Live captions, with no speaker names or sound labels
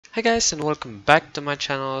Hi guys and welcome back to my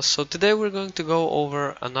channel. So today we're going to go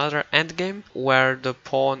over another endgame where the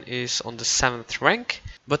pawn is on the 7th rank.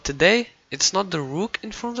 But today it's not the rook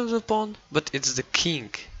in front of the pawn, but it's the king.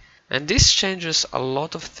 And this changes a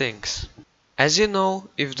lot of things. As you know,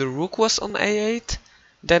 if the rook was on a8,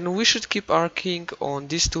 then we should keep our king on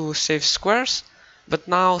these two safe squares. But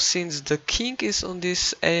now since the king is on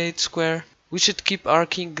this a8 square, we should keep our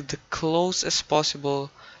king the close as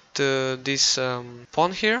possible to this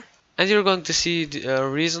pawn here, and you're going to see the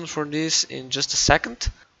reason for this in just a second.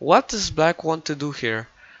 What does black want to do here?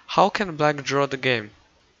 How can black draw the game?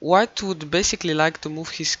 White would basically like to move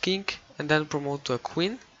his king and then promote to a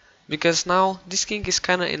queen, because now this king is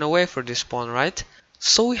kinda in a way for this pawn, right?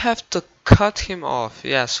 So we have to cut him off.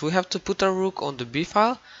 Yes, we have to put our rook on the b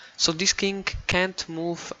file, so this king can't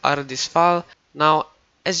move out of this file. Now,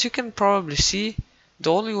 as you can probably see,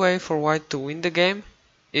 the only way for white to win the game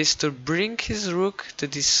is to bring his rook to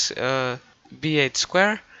this b8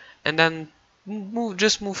 square and then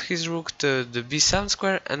just move his rook to the b7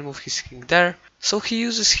 square and move his king there. So he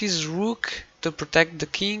uses his rook to protect the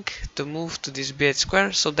king to move to this b8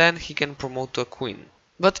 square, so then he can promote to a queen.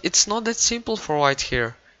 But it's not that simple for white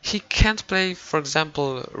here. He can't play, for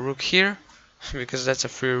example, rook here because that's a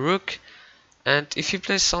free rook, and if he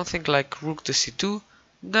plays something like rook to c2,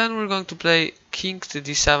 then we're going to play king to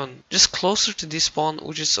d7, just closer to this pawn,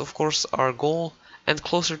 which is of course our goal, and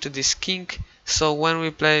closer to this king. So when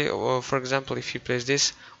we play, for example, if he plays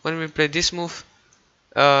this, when we play this move,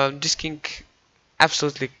 this king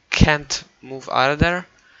absolutely can't move out of there.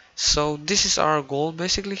 So this is our goal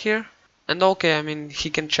basically here. And okay, I mean,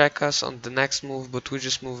 he can check us on the next move, but we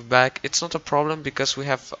just move back. It's not a problem because we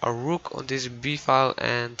have a rook on this b file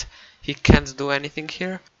and he can't do anything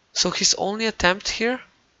here. So his only attempt here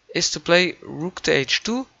is to play rook to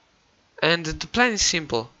h2, and the plan is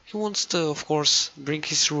simple. He wants to, of course, bring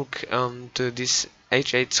his rook to this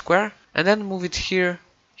h8 square and then move it here,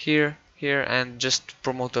 here, here, and just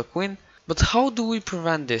promote a queen. But how do we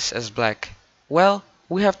prevent this as black? Well,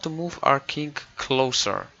 we have to move our king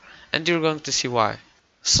closer, and you're going to see why.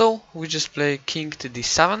 So we just play king to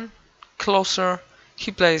d7, closer.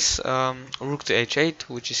 He plays rook to h8,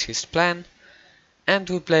 which is his plan, and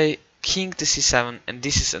we play king to c7, and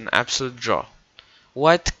this is an absolute draw.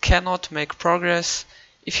 White cannot make progress.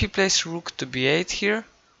 If he plays rook to b8 here,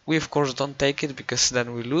 we of course don't take it because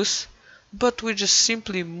then we lose, but we just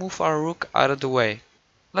simply move our rook out of the way.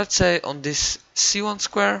 Let's say on this c1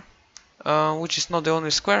 square, which is not the only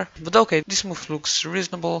square, but okay, this move looks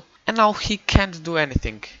reasonable, and now he can't do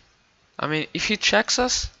anything. I mean, if he checks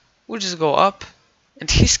us, we just go up, and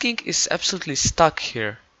his king is absolutely stuck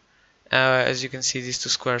here. As you can see, these two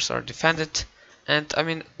squares are defended, and I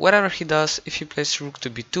mean, whatever he does, if he plays rook to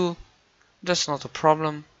b2, that's not a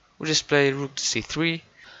problem. We just play rook to c3.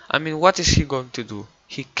 I mean, what is he going to do?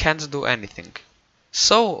 He can't do anything.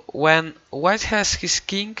 So when white has his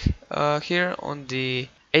king here on the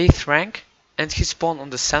 8th rank and his pawn on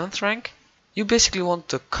the 7th rank, you basically want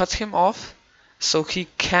to cut him off so he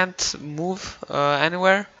can't move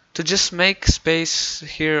anywhere, to just make space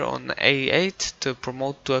here on a8 to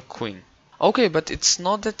promote to a queen. Okay, but it's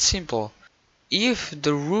not that simple. If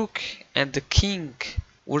the rook and the king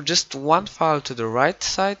were just one file to the right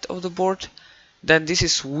side of the board, then this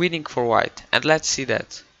is winning for white, and let's see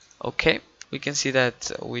that. Okay, we can see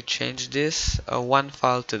that we changed this one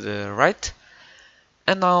file to the right,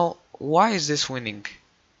 and now why is this winning?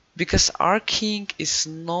 Because our king is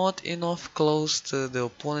not enough close to the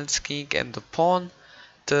opponent's king and the pawn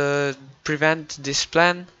to prevent this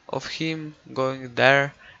plan of him going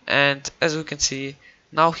there. And as we can see,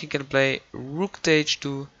 now he can play rook to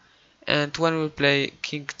h2, and when we play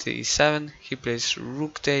king to e7, he plays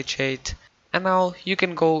rook to h8, and now you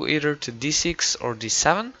can go either to d6 or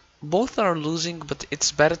d7. Both are losing, but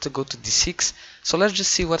it's better to go to d6. So let's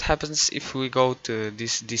just see what happens if we go to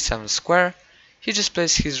this d7 square. He just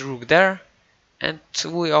plays his rook there, and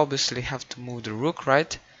we obviously have to move the rook,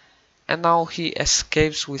 right? And now he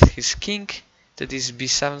escapes with his king to this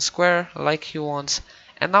b7 square like he wants,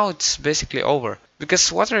 and now it's basically over.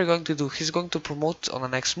 Because what are you going to do? He's going to promote on the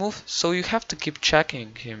next move, so you have to keep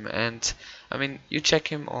checking him. And I mean, you check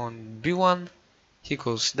him on b1, he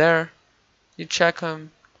goes there, you check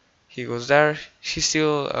him, he goes there, he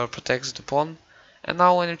still protects the pawn, and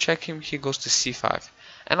now when you check him, he goes to c5,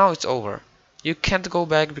 and now it's over. You can't go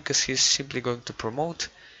back because he's simply going to promote,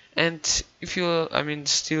 and if you, I mean,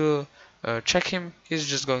 still check him, he's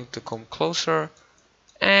just going to come closer,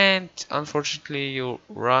 and unfortunately you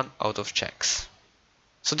run out of checks.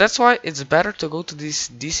 So that's why it's better to go to this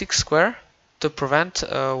d6 square to prevent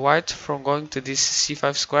white from going to this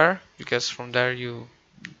c5 square, because from there you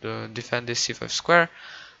defend this c5 square,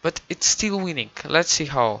 but it's still winning. Let's see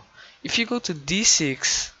how. If you go to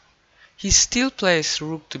d6, he still plays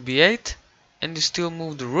rook to b8, and you still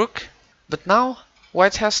move the rook. But now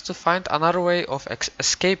white has to find another way of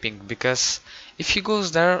escaping, because if he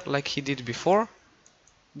goes there like he did before,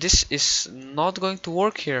 this is not going to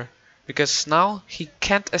work here, because now he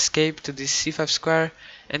can't escape to this c5 square,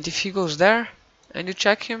 and if he goes there and you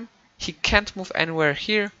check him, he can't move anywhere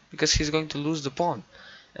here because he's going to lose the pawn,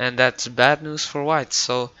 and that's bad news for white.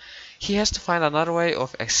 So he has to find another way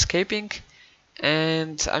of escaping,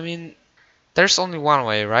 and I mean, there's only one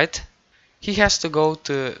way, right? He has to go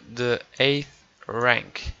to the 8th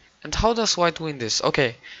rank. And how does white win this?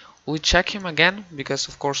 Okay, we check him again, because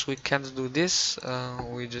of course we can't do this,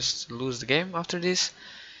 we just lose the game after this.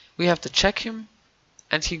 We have to check him,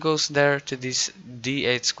 and he goes there to this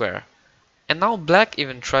d8 square. And now black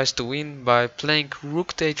even tries to win by playing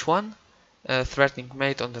rook to h1, threatening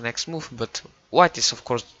mate on the next move, but white is of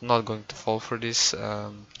course not going to fall for this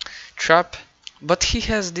trap. But he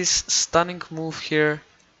has this stunning move here,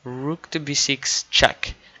 rook to b6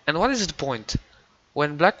 check. And what is the point?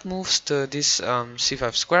 When black moves to this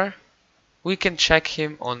c5 square, we can check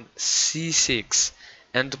him on c6.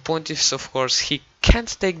 And the point is, of course, he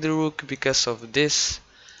can't take the rook because of this,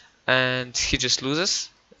 and he just loses,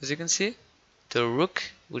 as you can see, the rook,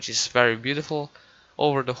 which is very beautiful,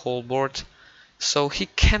 over the whole board. So he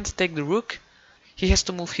can't take the rook, he has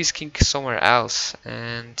to move his king somewhere else,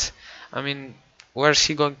 and I mean, where's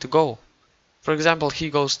he going to go? For example, he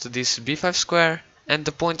goes to this b5 square, and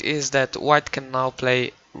the point is that white can now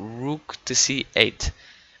play rook to c8.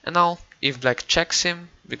 And now, if black checks him,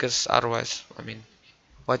 because otherwise, I mean,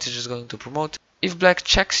 white is just going to promote. If black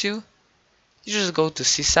checks you, you just go to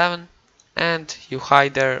c7, and you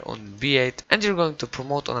hide there on b8, and you're going to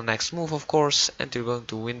promote on the next move, of course, and you're going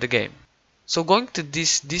to win the game. So going to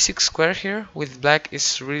this d6 square here with black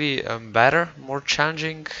is really better, more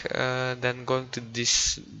challenging than going to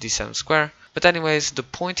this d7 square. But anyways, the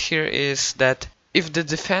point here is that if the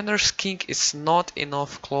defender's king is not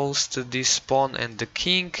enough close to this pawn and the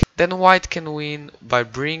king, then white can win by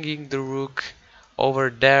bringing the rook over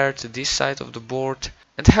there to this side of the board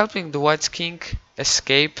and helping the white's king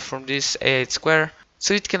escape from this a8 square,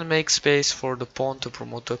 so it can make space for the pawn to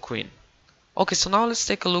promote to a queen. Okay, so now let's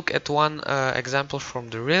take a look at one example from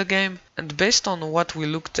the real game, and based on what we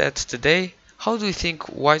looked at today, how do you think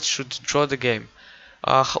white should draw the game?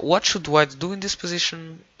 What should white do in this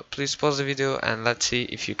position? Please pause the video and let's see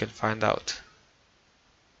if you can find out.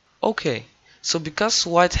 Okay, so because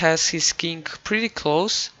white has his king pretty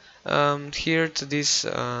close here to this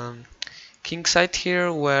king side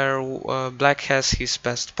here where black has his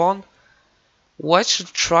best pawn, white should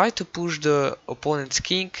try to push the opponent's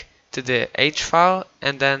king to the h-file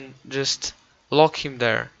and then just lock him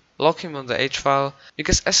there. Lock him on the h-file,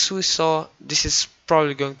 because as we saw, this is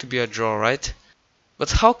probably going to be a draw, right?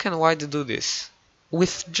 But how can white do this?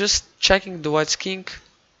 With just checking the white's king,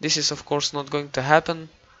 this is of course not going to happen,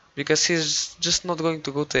 because he's just not going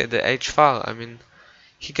to go to the h-file. I mean,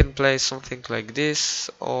 he can play something like this,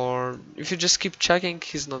 or if you just keep checking,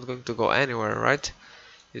 he's not going to go anywhere, right?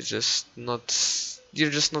 You're just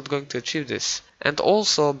not going to achieve this. And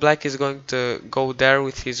also black is going to go there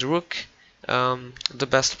with his rook, the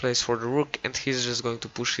best place for the rook, and he's just going to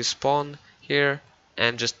push his pawn here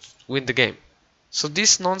and just win the game. So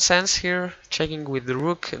this nonsense here, checking with the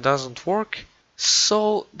rook, doesn't work.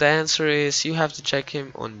 So the answer is you have to check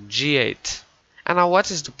him on g8. And now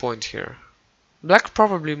what is the point here? Black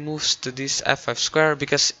probably moves to this f5 square,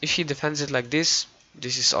 because if he defends it like this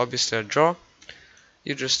is obviously a draw.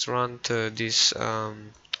 You just run to this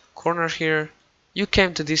corner here. You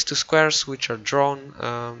came to these two squares which are drawn,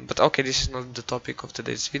 but okay, this is not the topic of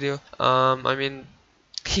today's video. I mean,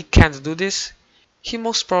 he can't do this. He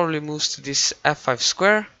most probably moves to this f5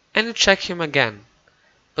 square, and you check him again.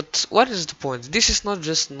 But what is the point? This is not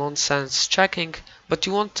just nonsense checking, but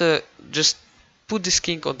you want to just put this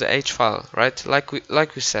king on the h-file, right? Like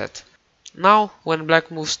we said. Now, when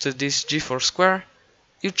black moves to this g4 square,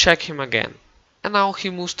 you check him again. And now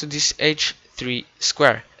he moves to this h3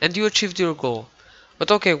 square, and you achieved your goal.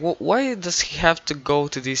 But okay, why does he have to go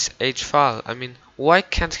to this h-file? I mean, why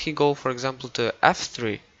can't he go, for example, to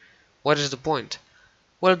f3? What is the point?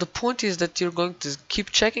 Well, the point is that you're going to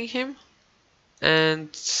keep checking him, and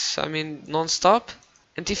I mean, non-stop.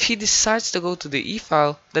 And if he decides to go to the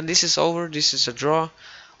e-file, then this is over, this is a draw.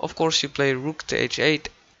 Of course, you play rook to h8,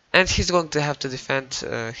 and he's going to have to defend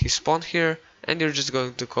his pawn here, and you're just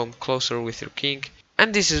going to come closer with your king,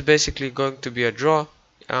 and this is basically going to be a draw.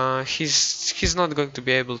 He's not going to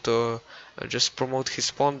be able to just promote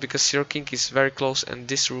his pawn, because your king is very close and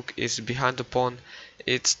this rook is behind the pawn.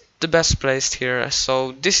 It's the best placed here,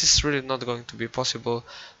 so this is really not going to be possible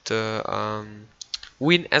to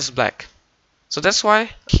win as black. So that's why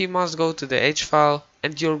he must go to the h file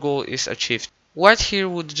and your goal is achieved. White here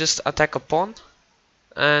would just attack a pawn,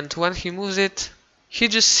 and when he moves it, he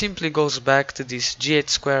just simply goes back to this g8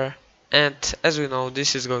 square, and as we know,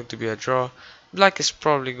 this is going to be a draw. Black is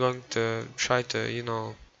probably going to try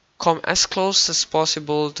to, come as close as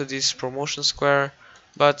possible to this promotion square,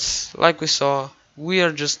 but like we saw, we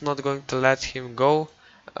are just not going to let him go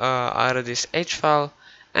out of this h file,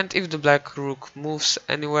 and if the black rook moves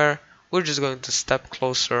anywhere, we're just going to step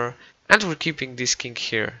closer, and we're keeping this king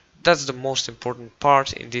here. That's the most important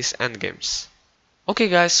part in these endgames. Okay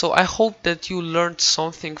guys, so I hope that you learned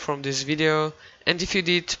something from this video, and if you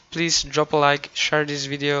did, please drop a like, share this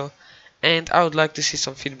video, and I would like to see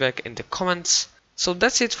some feedback in the comments. So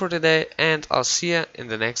that's it for today, and I'll see you in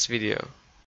the next video.